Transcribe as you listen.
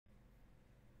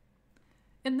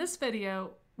In this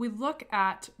video, we look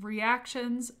at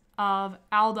reactions of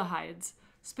aldehydes,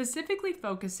 specifically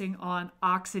focusing on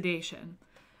oxidation.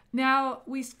 Now,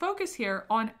 we focus here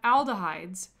on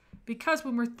aldehydes because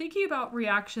when we're thinking about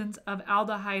reactions of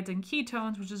aldehydes and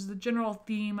ketones, which is the general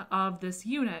theme of this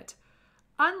unit,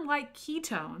 unlike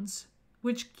ketones,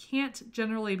 which can't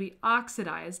generally be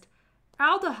oxidized,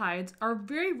 aldehydes are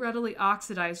very readily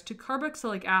oxidized to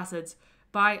carboxylic acids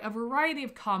by a variety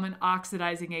of common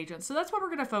oxidizing agents. So that's what we're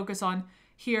going to focus on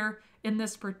here in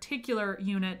this particular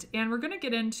unit. And we're going to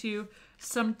get into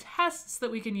some tests that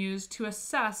we can use to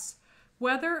assess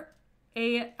whether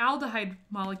an aldehyde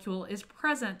molecule is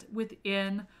present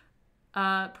within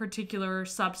a particular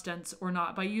substance or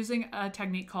not by using a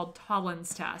technique called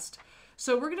Tolens Test.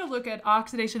 So we're going to look at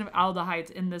oxidation of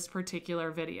aldehydes in this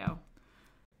particular video.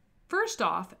 First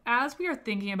off, as we are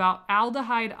thinking about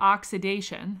aldehyde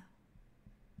oxidation,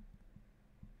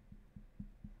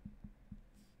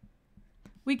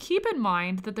 we keep in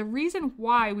mind that the reason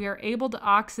why we are able to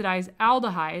oxidize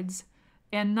aldehydes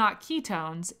and not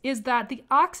ketones is that the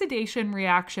oxidation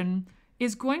reaction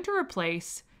is going to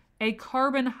replace a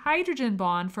carbon-hydrogen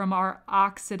bond from our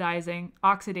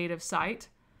oxidative site.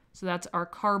 So that's our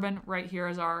carbon right here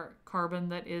is our carbon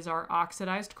that is our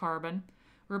oxidized carbon.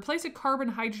 We replace a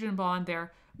carbon-hydrogen bond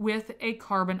there with a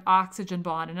carbon-oxygen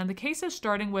bond. And in the case of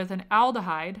starting with an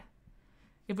aldehyde,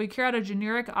 if we carry out a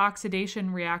generic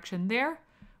oxidation reaction there,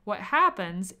 what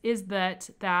happens is that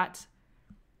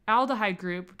aldehyde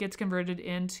group gets converted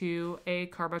into a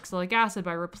carboxylic acid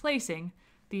by replacing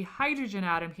the hydrogen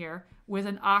atom here with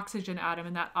an oxygen atom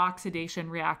in that oxidation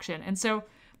reaction. And so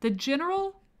the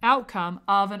general outcome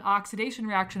of an oxidation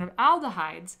reaction of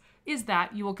aldehydes is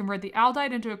that you will convert the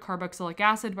aldehyde into a carboxylic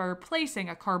acid by replacing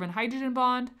a carbon-hydrogen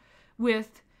bond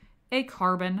with a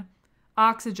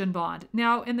carbon-oxygen bond.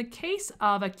 Now, in the case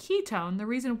of a ketone, the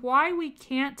reason why we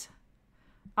can't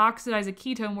oxidize a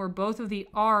ketone where both of the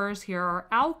R's here are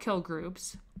alkyl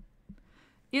groups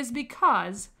is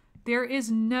because there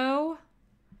is no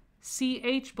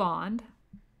CH bond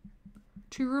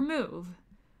to remove.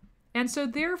 And so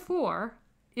therefore,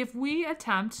 if we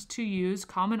attempt to use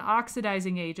common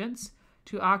oxidizing agents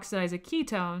to oxidize a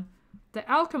ketone, the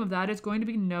outcome of that is going to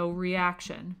be no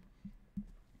reaction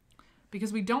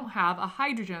because we don't have a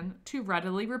hydrogen to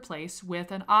readily replace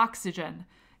with an oxygen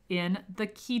in the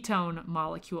ketone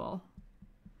molecule.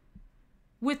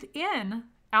 Within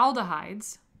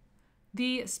aldehydes,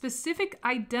 the specific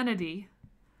identity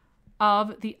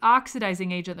of the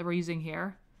oxidizing agent that we're using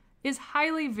here is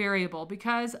highly variable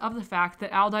because of the fact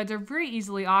that aldehydes are very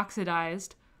easily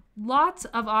oxidized. Lots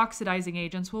of oxidizing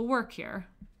agents will work here.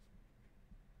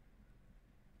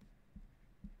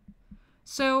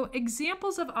 So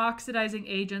examples of oxidizing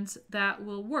agents that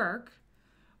will work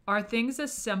are things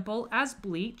as simple as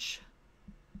bleach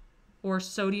or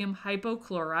sodium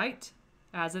hypochlorite,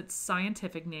 as its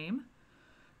scientific name,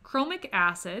 chromic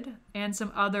acid, and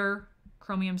some other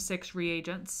chromium 6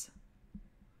 reagents,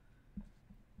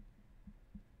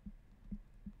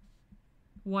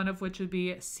 one of which would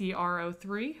be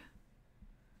CrO3,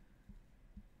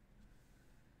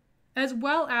 as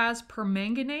well as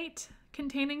permanganate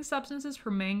containing substances,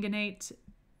 permanganate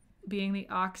being the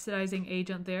oxidizing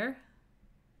agent there.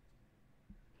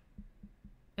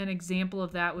 An example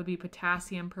of that would be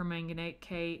potassium permanganate,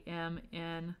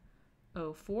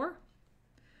 KMnO4,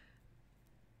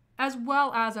 as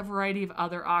well as a variety of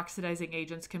other oxidizing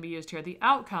agents can be used here. The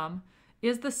outcome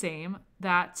is the same,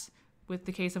 that with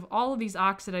the case of all of these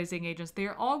oxidizing agents, they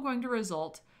are all going to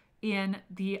result in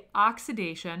the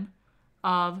oxidation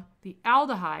of the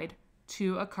aldehyde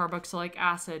to a carboxylic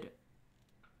acid.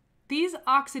 These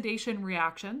oxidation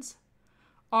reactions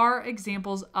are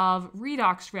examples of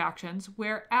redox reactions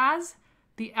where as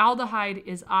the aldehyde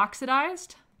is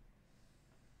oxidized,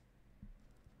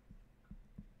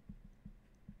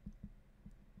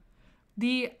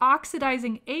 the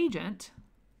oxidizing agent,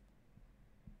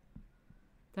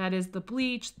 that is the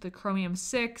bleach, the chromium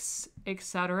 6,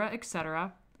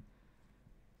 etc.,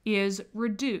 is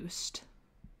reduced.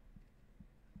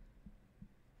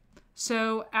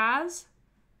 So as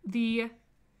the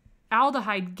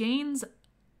aldehyde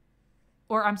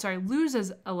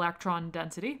loses electron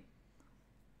density,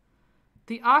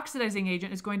 the oxidizing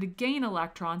agent is going to gain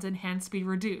electrons and hence be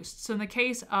reduced. So in the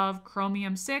case of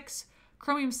chromium 6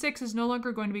 is no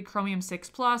longer going to be chromium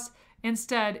 6+.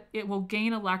 Instead, it will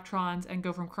gain electrons and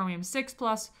go from chromium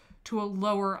 6+ to a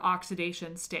lower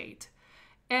oxidation state.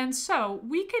 And so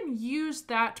we can use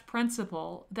that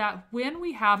principle that when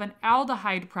we have an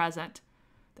aldehyde present,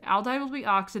 the aldehyde will be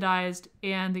oxidized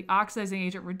and the oxidizing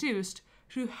agent reduced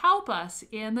to help us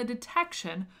in the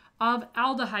detection of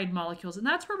aldehyde molecules. And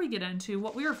that's where we get into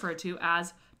what we refer to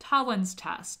as Tolens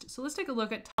Test. So let's take a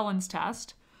look at Tolens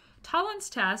Test. Tolens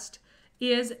Test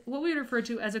is what we refer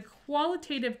to as a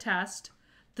qualitative test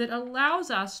that allows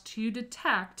us to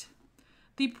detect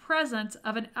the presence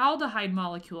of an aldehyde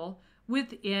molecule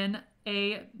within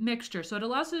a mixture. So it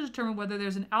allows us to determine whether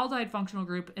there's an aldehyde functional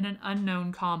group in an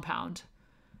unknown compound.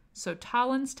 So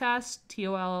Tolens Test,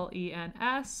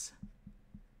 T-O-L-L-E-N-S,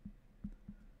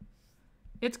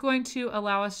 it's going to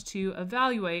allow us to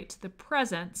evaluate the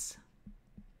presence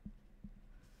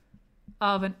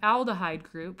of an aldehyde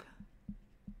group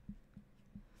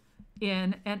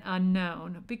in an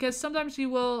unknown, because sometimes you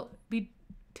will be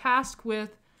tasked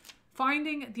with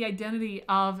finding the identity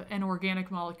of an organic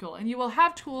molecule, and you will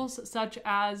have tools such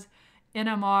as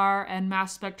NMR and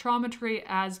mass spectrometry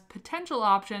as potential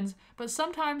options, but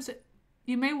sometimes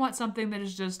you may want something that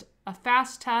is just a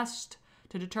fast test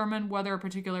to determine whether a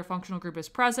particular functional group is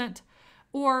present,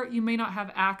 or you may not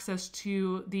have access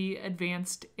to the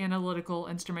advanced analytical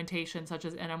instrumentation such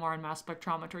as NMR and mass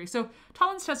spectrometry. So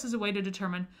Tolens Test is a way to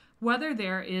determine whether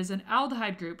there is an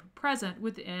aldehyde group present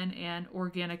within an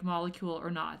organic molecule or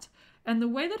not. And the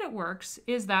way that it works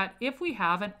is that if we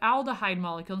have an aldehyde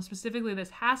molecule, and specifically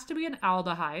this has to be an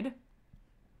aldehyde,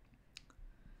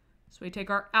 so we take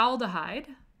our aldehyde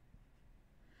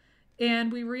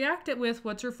and we react it with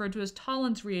what's referred to as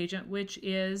Tolens reagent, which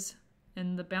is,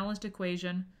 in the balanced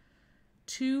equation,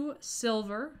 2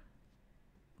 silver,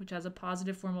 which has a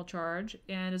positive formal charge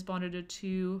and is bonded to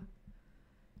 2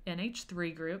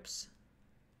 NH3 groups,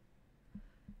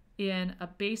 in a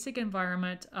basic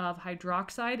environment of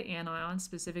hydroxide anions,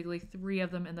 specifically 3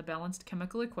 of them in the balanced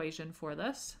chemical equation for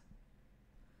this.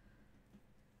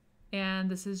 And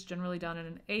this is generally done in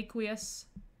an aqueous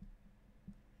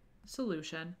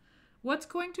solution. What's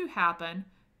going to happen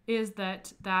is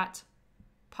that that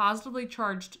positively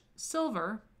charged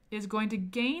silver is going to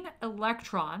gain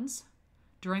electrons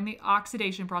during the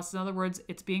oxidation process. In other words,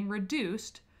 it's being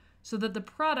reduced so that the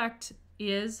product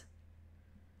is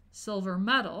silver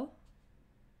metal,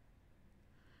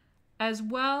 as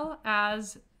well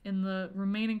as in the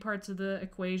remaining parts of the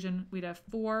equation, we'd have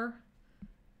 4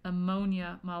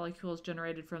 ammonia molecules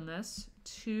generated from this,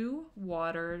 2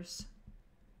 waters,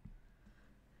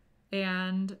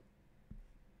 and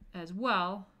as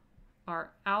well,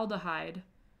 our aldehyde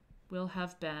will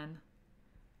have been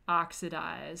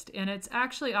oxidized. And it's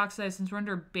actually oxidized since we're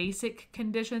under basic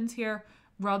conditions here,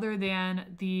 rather than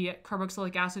the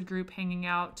carboxylic acid group hanging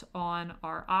out on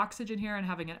our oxygen here and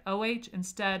having an OH.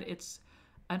 Instead, it's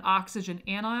an oxygen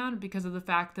anion because of the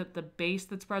fact that the base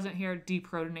that's present here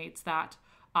deprotonates that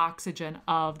oxygen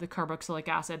of the carboxylic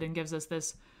acid and gives us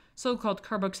this so-called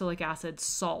carboxylic acid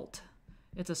salt.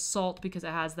 It's a salt because it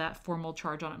has that formal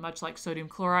charge on it, much like sodium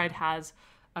chloride has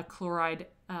a chloride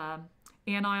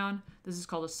anion. This is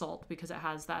called a salt because it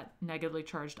has that negatively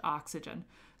charged oxygen.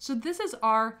 So this is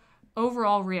our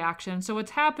overall reaction. So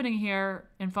what's happening here,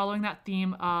 and following that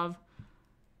theme of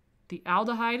the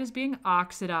aldehyde is being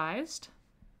oxidized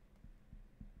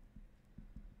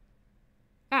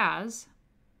as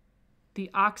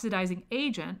the oxidizing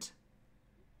agent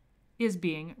is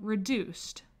being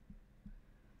reduced.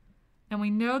 And we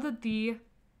know that the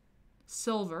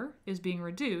silver is being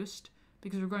reduced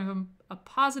because we're going from a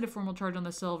positive formal charge on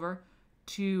the silver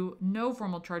to no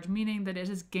formal charge, meaning that it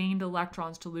has gained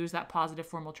electrons to lose that positive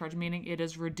formal charge, meaning it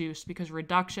is reduced, because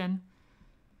reduction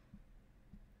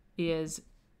is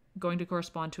going to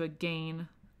correspond to a gain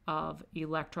of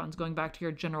electrons, going back to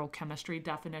your general chemistry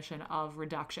definition of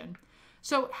reduction.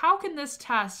 So how can this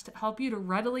test help you to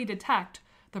readily detect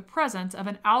the presence of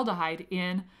an aldehyde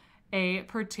in a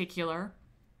particular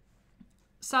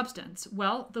substance?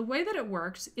 Well, the way that it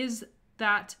works is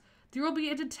that there will be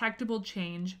a detectable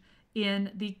change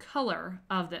in the color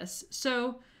of this.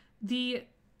 So the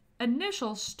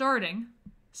initial starting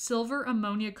silver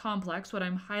ammonia complex, what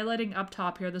I'm highlighting up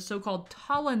top here, the so-called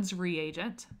Tolens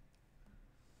reagent,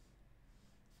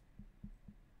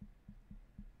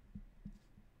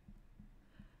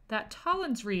 that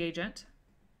Tolens reagent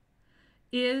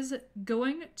is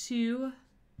going to,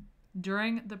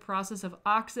 during the process of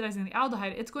oxidizing the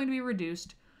aldehyde, it's going to be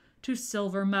reduced to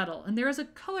silver metal. And there is a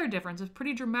color difference, a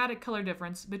pretty dramatic color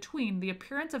difference between the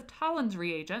appearance of Tolens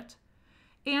reagent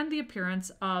and the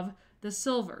appearance of the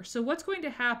silver. So what's going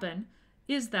to happen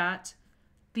is that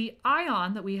the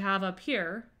ion that we have up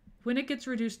here, when it gets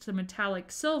reduced to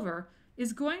metallic silver,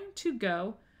 is going to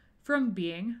go from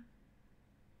being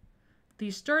the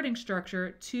starting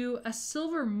structure to a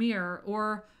silver mirror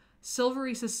or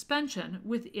silvery suspension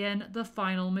within the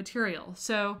final material.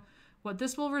 So what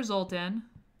this will result in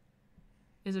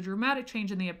is a dramatic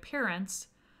change in the appearance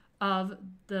of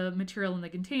the material in the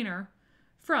container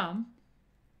from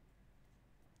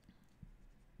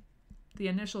the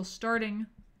initial starting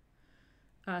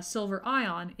silver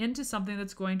ion into something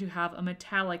that's going to have a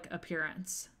metallic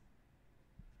appearance,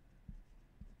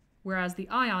 whereas the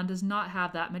ion does not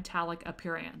have that metallic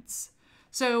appearance.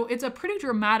 So it's a pretty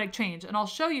dramatic change, and I'll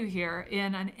show you here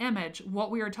in an image what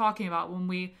we are talking about when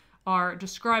we are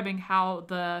describing how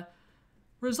the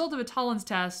result of a Tolens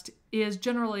test is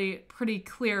generally pretty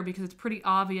clear because it's pretty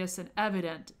obvious and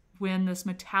evident when this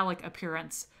metallic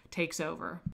appearance takes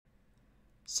over.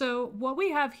 So what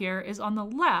we have here is on the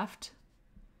left,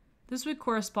 this would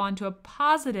correspond to a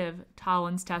positive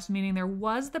Tolens test, meaning there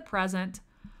was the presence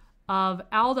of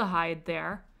aldehyde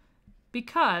there,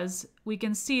 because we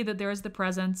can see that there is the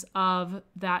presence of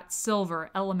that silver,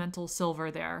 elemental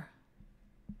silver there.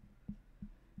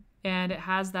 And it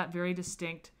has that very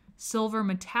distinct silver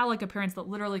metallic appearance that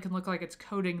literally can look like it's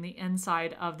coating the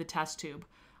inside of the test tube.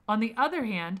 On the other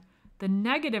hand, the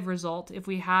negative result, if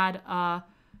we had a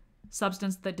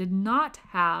substance that did not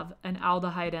have an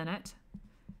aldehyde in it,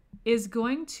 is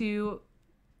going to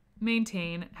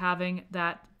maintain having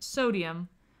that sodium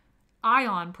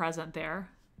ion present there,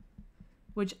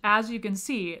 which, as you can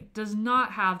see, does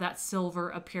not have that silver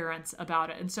appearance about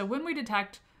it. And so when we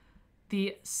detect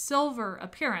the silver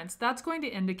appearance, that's going to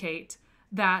indicate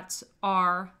that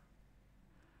our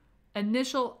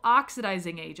initial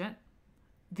oxidizing agent,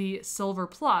 the silver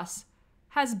plus,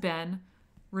 has been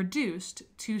reduced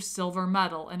to silver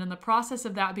metal. And in the process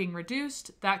of that being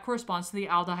reduced, that corresponds to the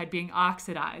aldehyde being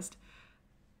oxidized.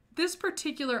 This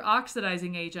particular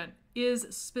oxidizing agent is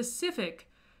specific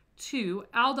to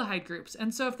aldehyde groups.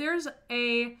 And so if there's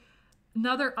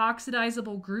another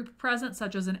oxidizable group present,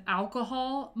 such as an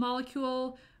alcohol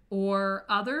molecule or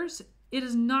others, it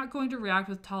is not going to react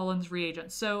with Tollen's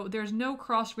reagent. So there's no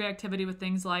cross-reactivity with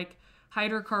things like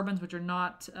hydrocarbons, which are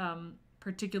not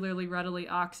particularly readily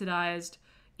oxidized.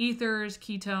 Ethers,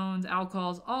 ketones,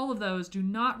 alcohols, all of those do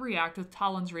not react with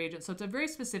Tollen's reagent. So it's a very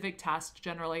specific test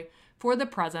generally for the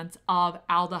presence of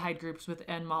aldehyde groups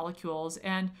within molecules.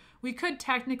 And we could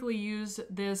technically use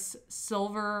this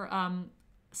silver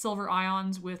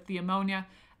ions with the ammonia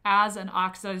as an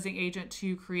oxidizing agent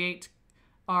to create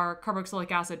our carboxylic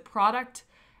acid product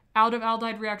out of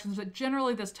aldehyde reactions. But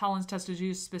generally this Tolens test is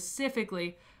used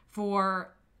specifically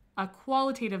for a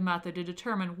qualitative method to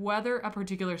determine whether a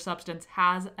particular substance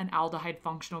has an aldehyde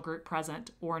functional group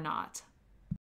present or not.